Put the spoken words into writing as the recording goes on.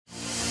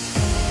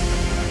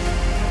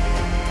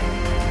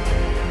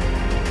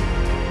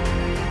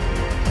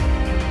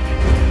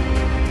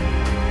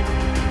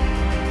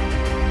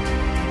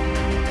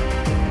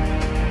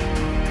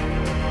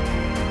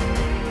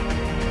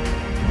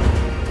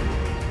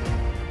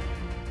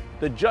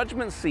The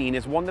judgment scene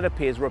is one that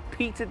appears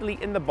repeatedly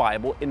in the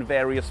Bible in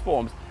various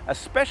forms,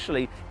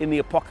 especially in the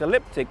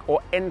apocalyptic or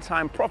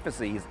end-time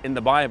prophecies in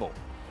the Bible.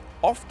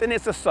 Often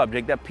it's a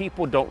subject that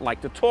people don't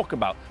like to talk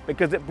about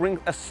because it brings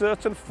a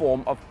certain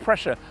form of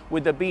pressure,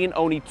 with there being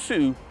only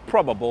two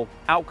probable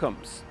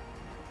outcomes.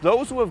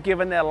 Those who have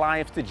given their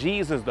lives to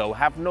Jesus, though,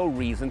 have no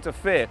reason to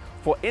fear,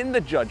 for in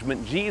the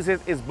judgment,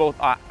 Jesus is both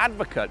our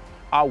advocate,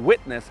 our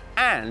witness,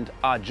 and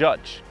our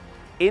judge.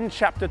 In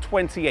chapter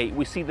 28,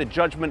 we see the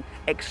judgment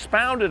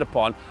expounded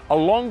upon,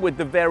 along with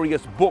the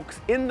various books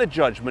in the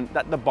judgment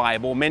that the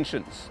Bible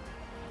mentions.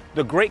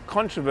 The great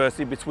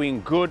controversy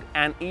between good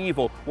and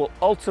evil will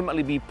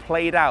ultimately be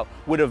played out,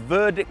 with a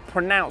verdict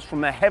pronounced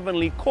from the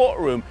heavenly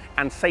courtroom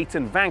and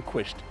Satan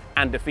vanquished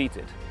and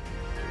defeated.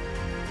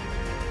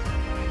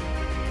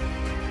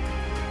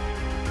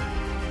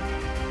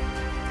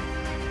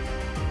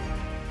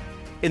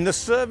 In the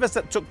service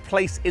that took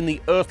place in the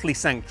earthly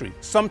sanctuary,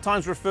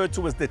 sometimes referred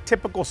to as the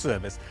typical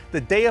service, the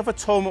Day of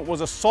Atonement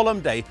was a solemn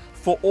day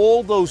for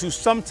all those who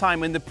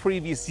sometime in the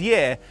previous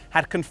year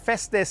had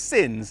confessed their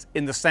sins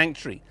in the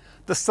sanctuary.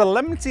 The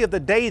solemnity of the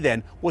day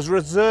then was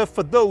reserved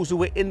for those who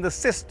were in the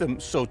system,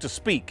 so to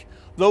speak.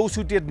 Those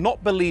who did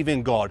not believe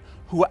in God,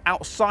 who were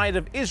outside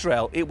of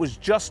Israel, it was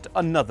just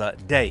another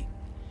day.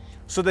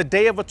 So the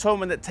Day of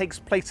Atonement that takes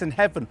place in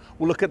heaven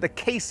will look at the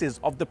cases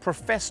of the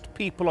professed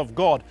people of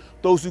God,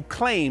 those who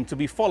claim to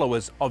be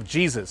followers of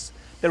Jesus.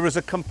 There is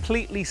a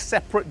completely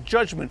separate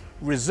judgment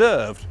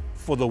reserved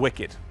for the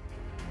wicked.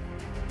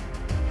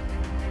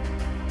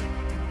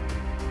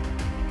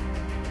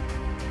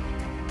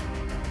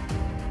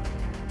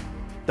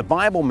 The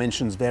Bible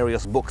mentions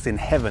various books in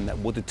heaven that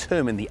will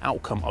determine the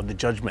outcome of the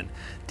judgment.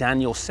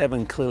 Daniel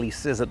 7 clearly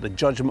says that the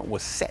judgment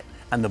was set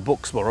and the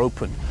books were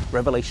opened.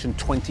 Revelation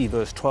 20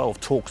 verse 12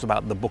 talks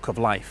about the book of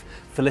life.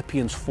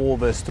 Philippians 4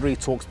 verse 3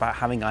 talks about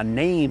having our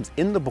names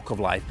in the book of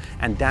life.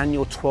 And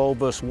Daniel 12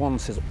 verse 1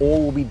 says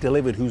all will be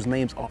delivered whose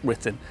names are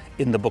written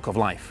in the book of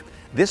life.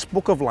 This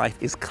book of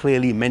life is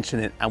clearly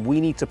mentioned, and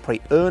we need to pray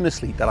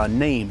earnestly that our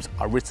names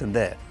are written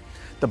there.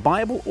 The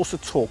Bible also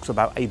talks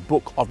about a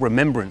book of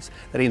remembrance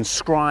that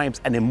inscribes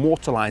and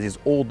immortalizes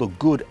all the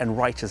good and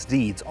righteous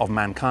deeds of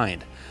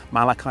mankind.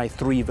 Malachi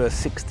 3 verse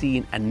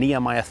 16 and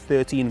Nehemiah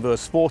 13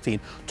 verse 14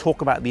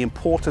 talk about the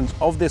importance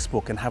of this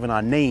book and having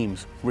our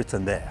names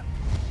written there.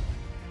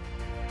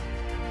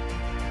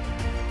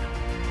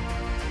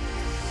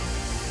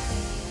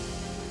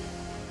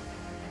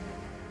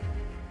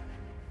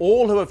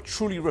 All who have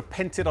truly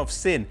repented of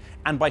sin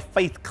and by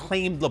faith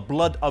claimed the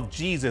blood of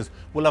Jesus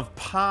will have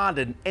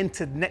pardon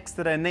entered next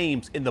to their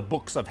names in the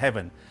books of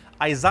heaven.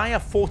 Isaiah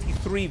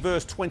 43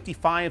 verse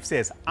 25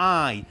 says,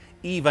 I,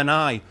 even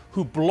I,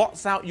 who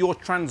blots out your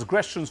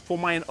transgressions for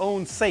mine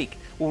own sake,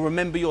 will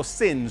remember your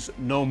sins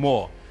no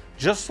more.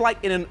 Just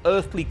like in an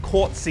earthly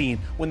court scene,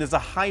 when there's a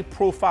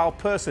high-profile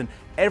person,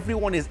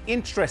 everyone is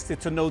interested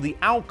to know the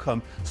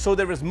outcome, so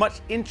there is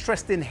much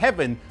interest in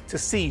heaven to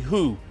see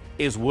who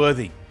is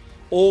worthy.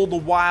 All the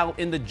while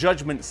in the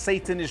judgment,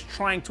 Satan is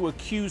trying to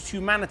accuse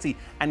humanity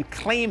and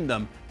claim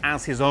them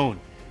as his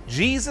own.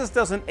 Jesus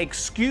doesn't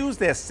excuse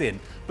their sin,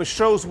 but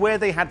shows where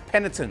they had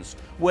penitence,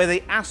 where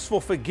they asked for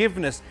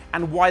forgiveness,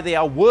 and why they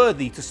are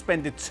worthy to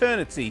spend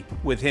eternity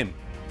with him.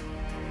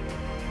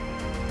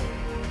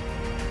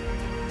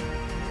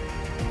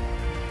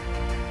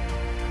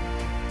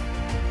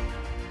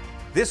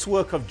 This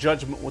work of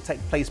judgment will take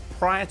place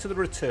prior to the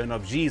return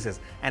of Jesus,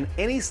 and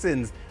any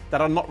sins that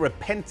are not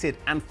repented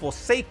and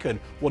forsaken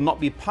will not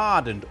be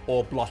pardoned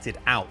or blotted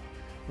out.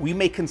 We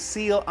may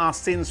conceal our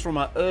sins from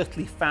our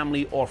earthly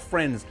family or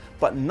friends,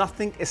 but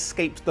nothing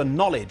escapes the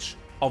knowledge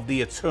of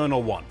the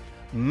Eternal One.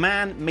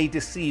 Man may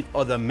deceive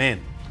other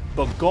men,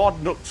 but God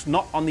looks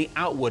not on the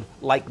outward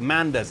like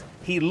man does.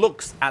 He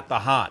looks at the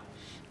heart.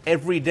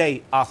 Every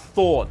day, our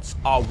thoughts,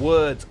 our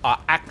words, our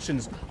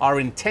actions, our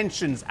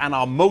intentions, and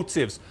our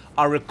motives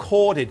are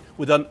recorded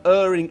with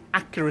unerring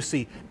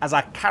accuracy as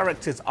our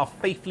characters are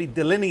faithfully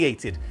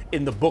delineated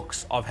in the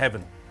books of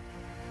heaven.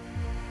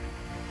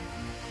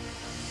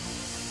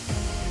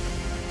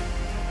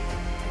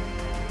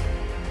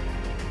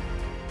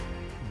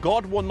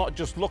 God will not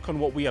just look on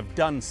what we have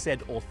done,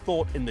 said, or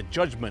thought in the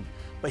judgment,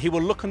 but he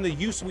will look on the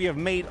use we have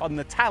made on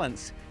the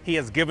talents he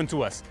has given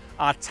to us,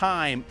 our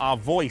time, our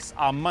voice,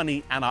 our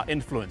money, and our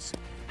influence.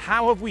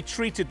 How have we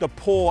treated the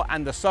poor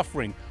and the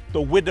suffering,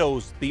 the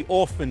widows, the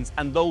orphans,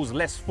 and those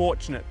less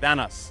fortunate than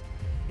us?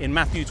 In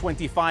Matthew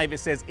 25, it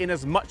says,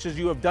 inasmuch as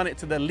you have done it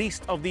to the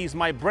least of these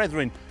my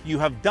brethren, you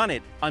have done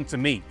it unto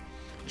me.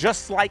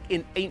 Just like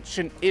in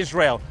ancient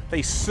Israel,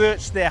 they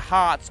searched their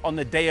hearts on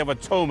the Day of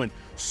Atonement.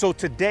 So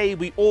today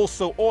we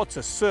also ought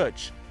to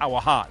search our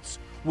hearts.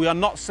 We are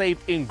not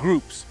saved in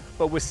groups,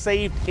 but we're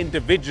saved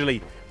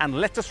individually. And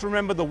let us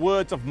remember the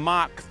words of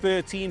Mark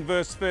 13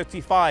 verse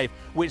 35,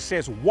 which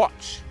says,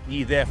 watch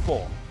ye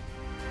therefore.